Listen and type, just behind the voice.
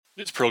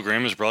This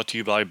program is brought to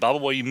you by Bible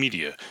Way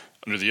Media,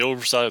 under the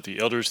oversight of the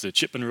elders of the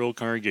Chipman Road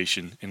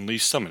Congregation in Lee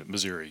Summit,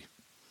 Missouri.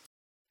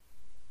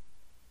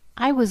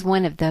 I was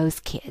one of those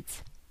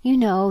kids. You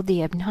know,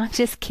 the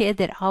obnoxious kid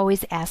that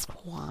always asked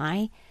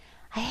why.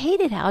 I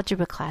hated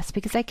algebra class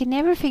because I could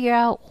never figure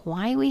out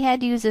why we had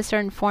to use a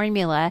certain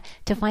formula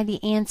to find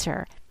the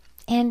answer.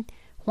 And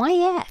why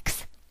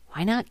X?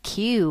 Why not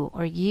Q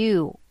or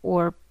U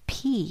or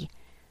P?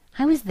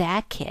 I was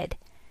that kid.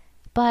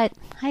 But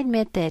I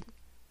admit that,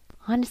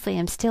 honestly,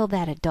 I'm still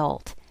that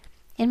adult.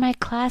 In my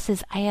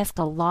classes, I ask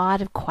a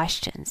lot of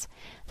questions.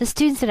 The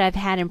students that I've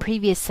had in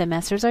previous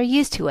semesters are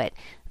used to it,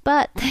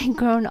 but they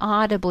groan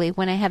audibly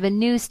when I have a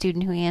new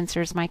student who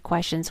answers my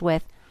questions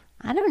with,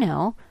 I don't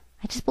know,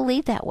 I just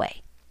believe that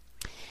way.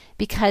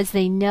 Because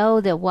they know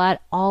that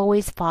what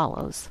always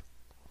follows.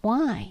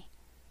 Why?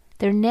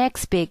 Their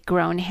next big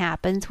groan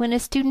happens when a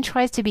student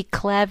tries to be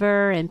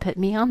clever and put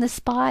me on the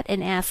spot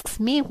and asks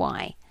me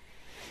why.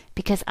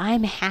 Because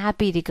I'm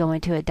happy to go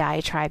into a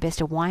diatribe as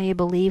to why I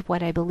believe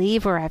what I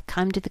believe, or I've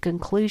come to the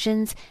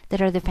conclusions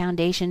that are the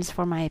foundations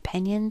for my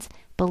opinions,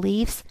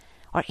 beliefs,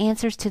 or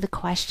answers to the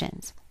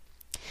questions.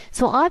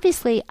 So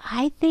obviously,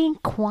 I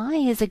think why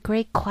is a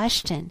great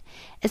question.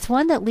 It's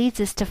one that leads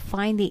us to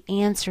find the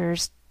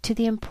answers to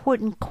the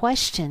important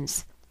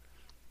questions.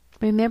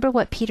 Remember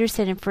what Peter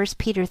said in 1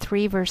 Peter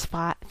 3, verse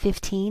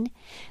 15?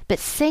 But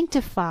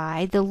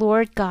sanctify the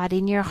Lord God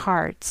in your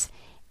hearts,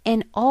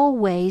 and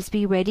always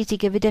be ready to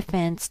give a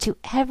defense to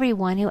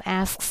everyone who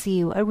asks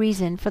you a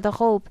reason for the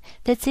hope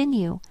that's in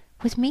you,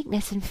 with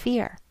meekness and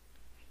fear.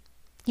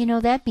 You know,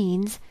 that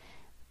means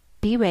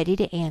be ready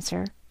to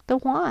answer the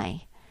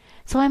why.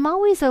 So I'm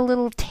always a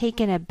little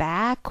taken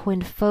aback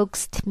when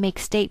folks make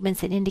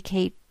statements that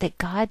indicate that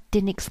God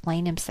didn't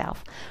explain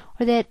himself,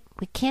 or that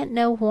we can't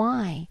know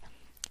why.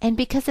 And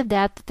because of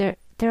that, there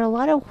are a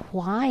lot of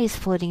whys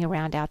floating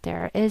around out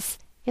there, as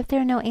if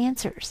there are no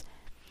answers.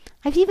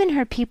 I've even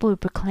heard people who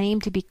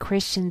proclaim to be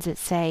Christians that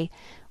say,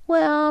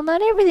 well,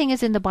 not everything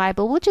is in the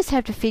Bible. We'll just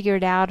have to figure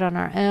it out on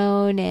our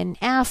own and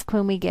ask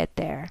when we get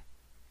there.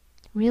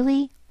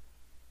 Really?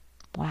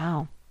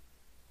 Wow.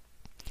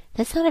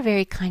 That's not a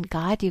very kind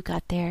God you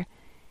got there,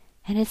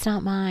 and it's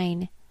not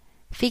mine.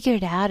 Figure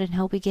it out and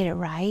hope we get it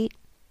right?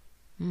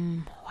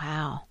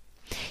 Wow.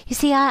 You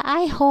see,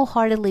 I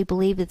wholeheartedly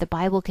believe that the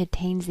Bible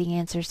contains the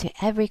answers to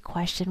every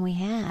question we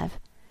have.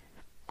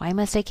 Why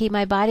must I keep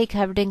my body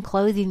covered in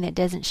clothing that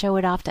doesn't show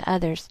it off to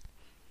others?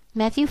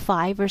 Matthew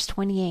 5, verse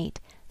 28,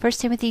 1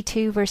 Timothy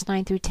 2, verse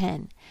 9 through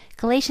 10,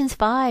 Galatians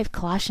 5,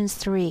 Colossians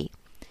 3.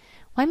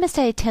 Why must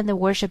I attend the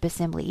worship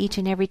assembly each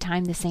and every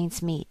time the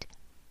saints meet?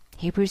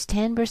 Hebrews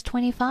 10, verse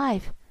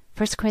 25,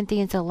 1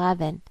 Corinthians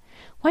 11.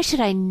 Why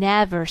should I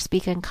never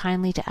speak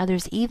unkindly to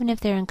others, even if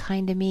they're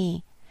unkind to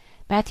me?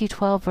 Matthew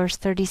 12, verse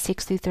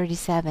 36 through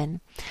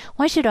 37.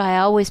 Why should I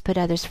always put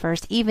others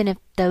first, even if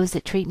those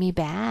that treat me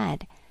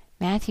bad?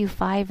 Matthew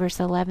 5, verse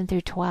 11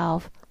 through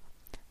 12.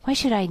 Why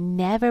should I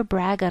never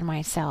brag on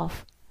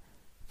myself?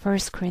 1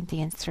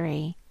 Corinthians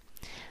 3.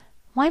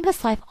 Why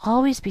must life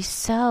always be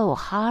so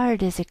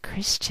hard as a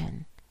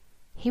Christian?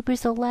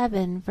 Hebrews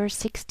 11, verse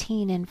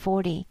 16 and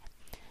 40.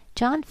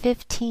 John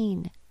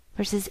 15,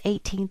 verses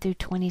 18 through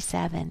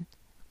 27.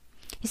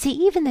 You see,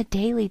 even the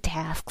daily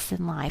tasks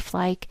in life,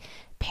 like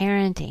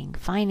parenting,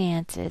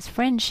 finances,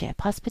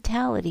 friendship,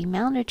 hospitality,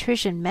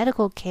 malnutrition,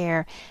 medical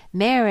care,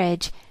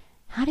 marriage,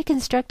 how to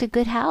construct a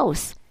good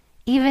house,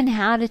 even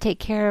how to take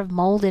care of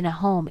mold in a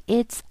home,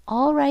 it's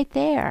all right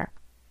there.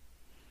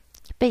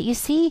 But you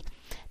see,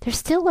 there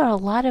still are a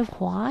lot of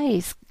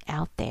whys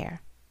out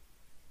there.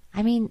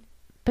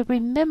 But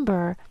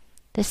remember,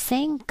 the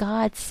same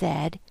God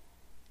said,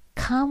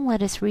 "Come,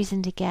 let us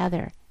reason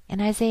together,"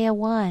 in Isaiah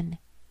 1.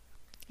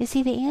 You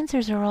see, the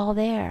answers are all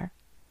there.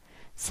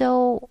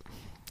 So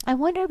I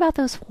wonder about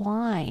those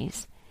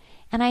whys.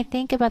 And I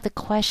think about the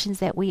questions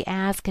that we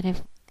ask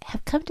and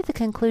have come to the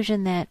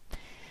conclusion that,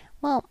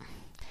 well,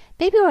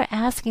 maybe we're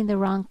asking the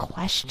wrong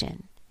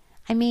question.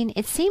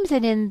 It seems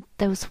that in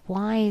those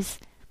whys,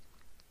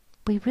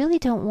 we really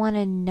don't want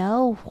to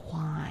know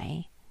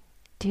why,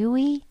 do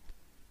we?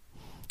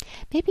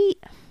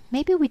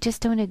 Maybe we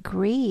just don't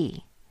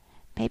agree.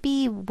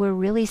 Maybe we're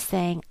really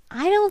saying,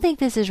 I don't think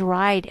this is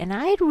right, and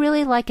I'd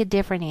really like a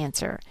different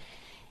answer.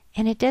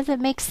 And it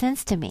doesn't make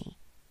sense to me.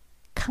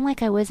 Kind of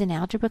like I was in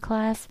algebra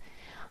class.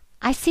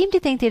 I seem to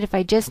think that if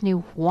I just knew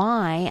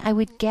why, I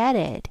would get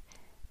it.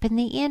 But in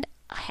the end,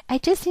 I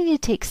just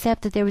needed to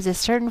accept that there was a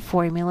certain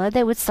formula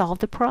that would solve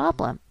the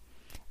problem.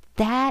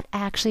 That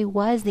actually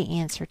was the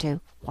answer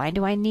to, why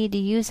do I need to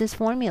use this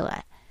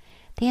formula?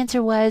 The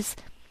answer was,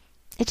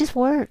 it just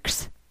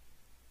works.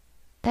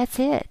 That's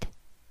it.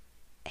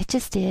 It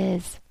just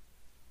is.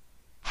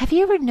 Have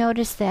you ever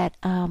noticed that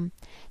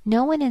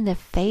no one in the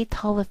Faith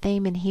Hall of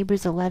Fame in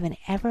Hebrews 11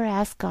 ever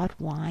asked God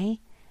why?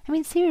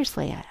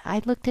 Seriously,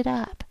 I looked it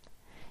up.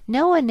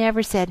 No one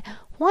ever said,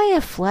 why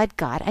a flood,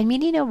 God?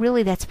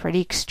 Really that's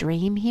pretty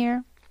extreme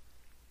here.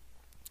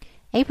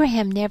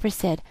 Abraham never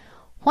said,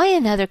 why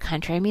another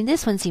country?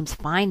 This one seems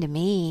fine to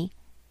me.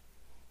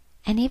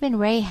 And even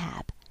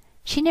Rahab,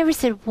 She never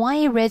said, why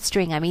a red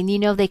string? I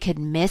mean, they could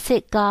miss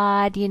it,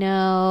 God,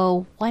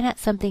 Why not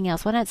something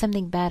else? Why not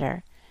something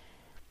better?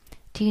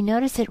 Do you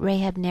notice that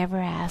Rahab never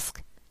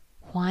asked,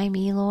 why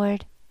me,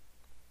 Lord?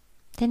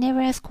 They never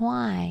asked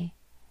why.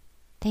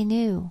 They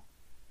knew.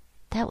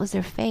 That was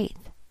their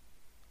faith.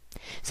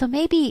 So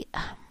maybe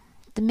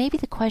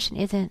the question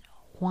isn't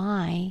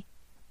why,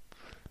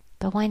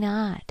 but why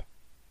not?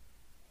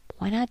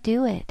 Why not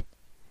do it?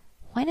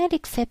 Why not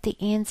accept the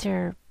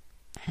answer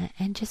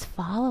and just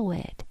follow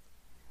it?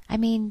 I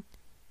mean,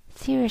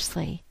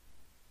 seriously,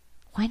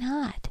 why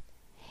not?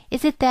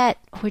 Is it that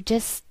we're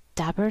just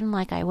stubborn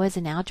like I was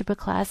in algebra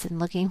class and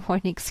looking for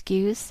an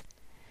excuse?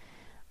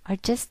 Or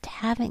just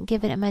haven't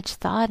given it much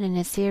thought in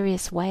a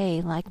serious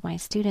way like my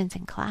students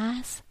in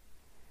class?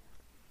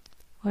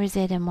 Or is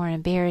it a more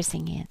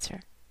embarrassing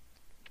answer?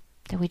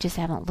 That we just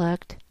haven't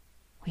looked?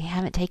 We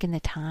haven't taken the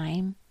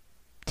time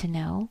to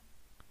know?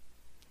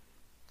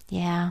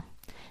 Yeah,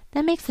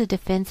 that makes the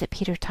defense that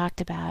Peter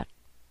talked about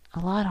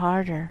a lot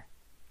harder.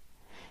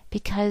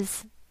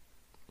 Because,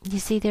 you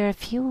see, there are a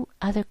few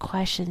other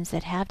questions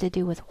that have to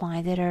do with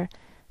why that are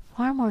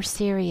far more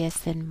serious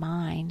than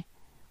mine.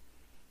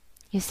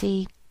 You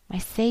see, my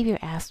Savior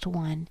asked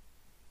one,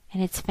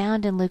 and it's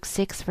found in Luke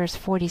 6, verse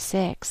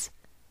 46.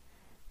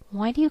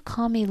 Why do you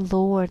call me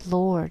Lord,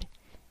 Lord,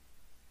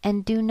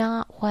 and do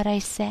not what I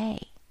say?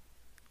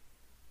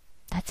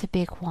 That's a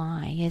big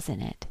why,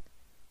 isn't it?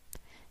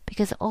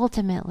 Because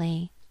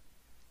ultimately,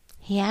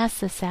 he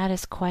asks the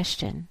saddest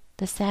question,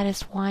 the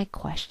saddest why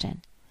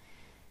question.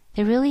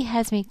 That really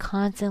has me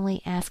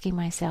constantly asking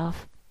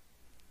myself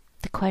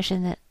the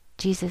question that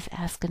Jesus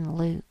asked in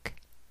Luke.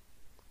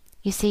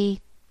 You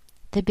see,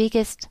 the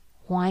biggest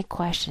why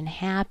question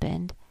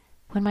happened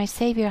when my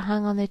Savior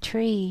hung on the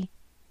tree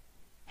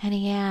and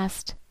he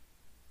asked,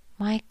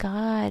 my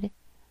God,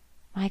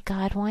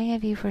 why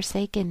have you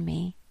forsaken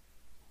me?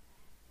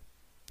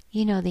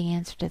 You know the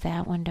answer to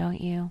that one, don't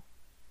you?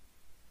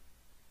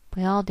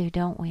 We all do,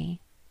 don't we?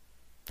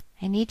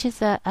 And each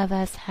of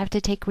us have to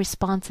take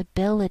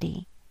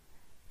responsibility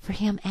for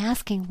him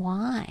asking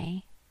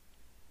why.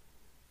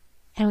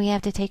 And we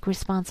have to take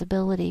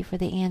responsibility for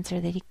the answer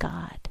that he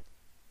got.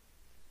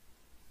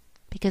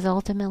 Because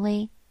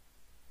ultimately,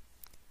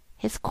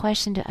 his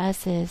question to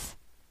us is,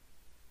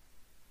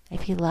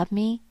 if you love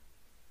me,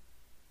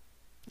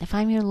 if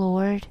I'm your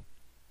Lord,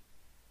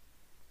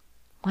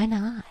 why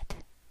not?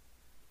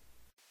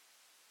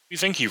 We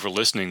thank you for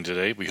listening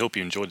today. We hope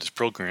you enjoyed this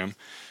program.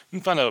 You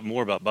can find out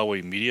more about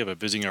Byway Media by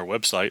visiting our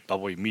website,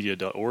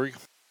 bywaymedia.org.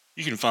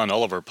 You can find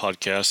all of our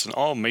podcasts on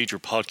all major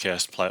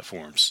podcast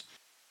platforms.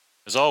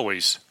 As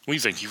always, we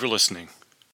thank you for listening.